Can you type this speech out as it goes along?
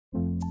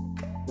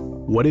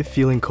What if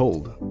feeling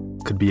cold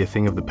could be a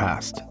thing of the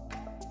past?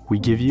 We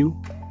give you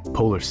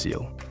Polar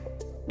Seal.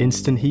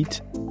 Instant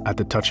heat at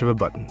the touch of a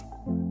button.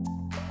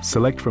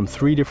 Select from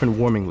 3 different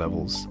warming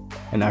levels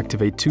and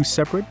activate 2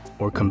 separate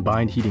or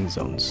combined heating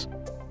zones.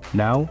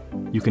 Now,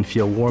 you can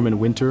feel warm in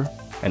winter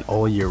and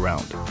all year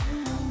round.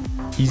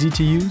 Easy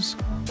to use,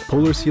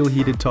 Polar Seal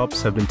heated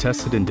tops have been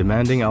tested in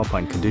demanding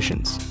alpine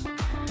conditions.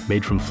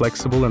 Made from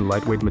flexible and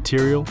lightweight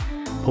material,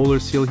 Polar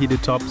Seal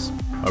heated tops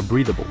are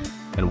breathable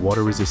and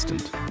water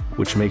resistant,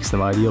 which makes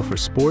them ideal for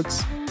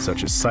sports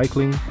such as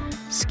cycling,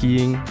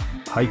 skiing,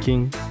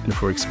 hiking, and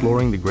for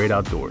exploring the great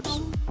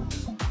outdoors.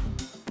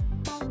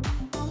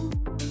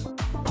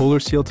 Polar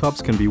Seal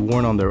tops can be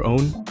worn on their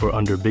own or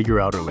under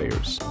bigger outer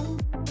layers.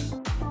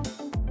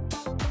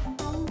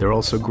 They're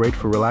also great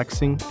for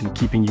relaxing and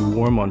keeping you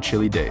warm on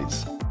chilly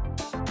days.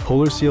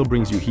 Polar Seal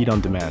brings you heat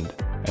on demand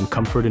and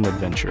comfort in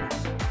adventure.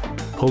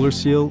 Polar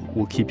Seal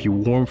will keep you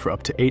warm for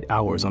up to 8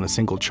 hours on a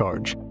single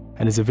charge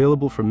and is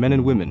available for men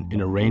and women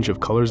in a range of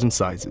colors and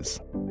sizes.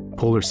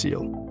 Polar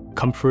Seal,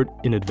 comfort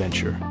in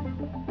adventure.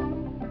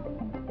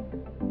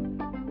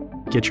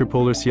 Get your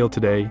Polar Seal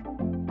today.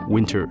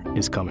 Winter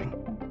is coming.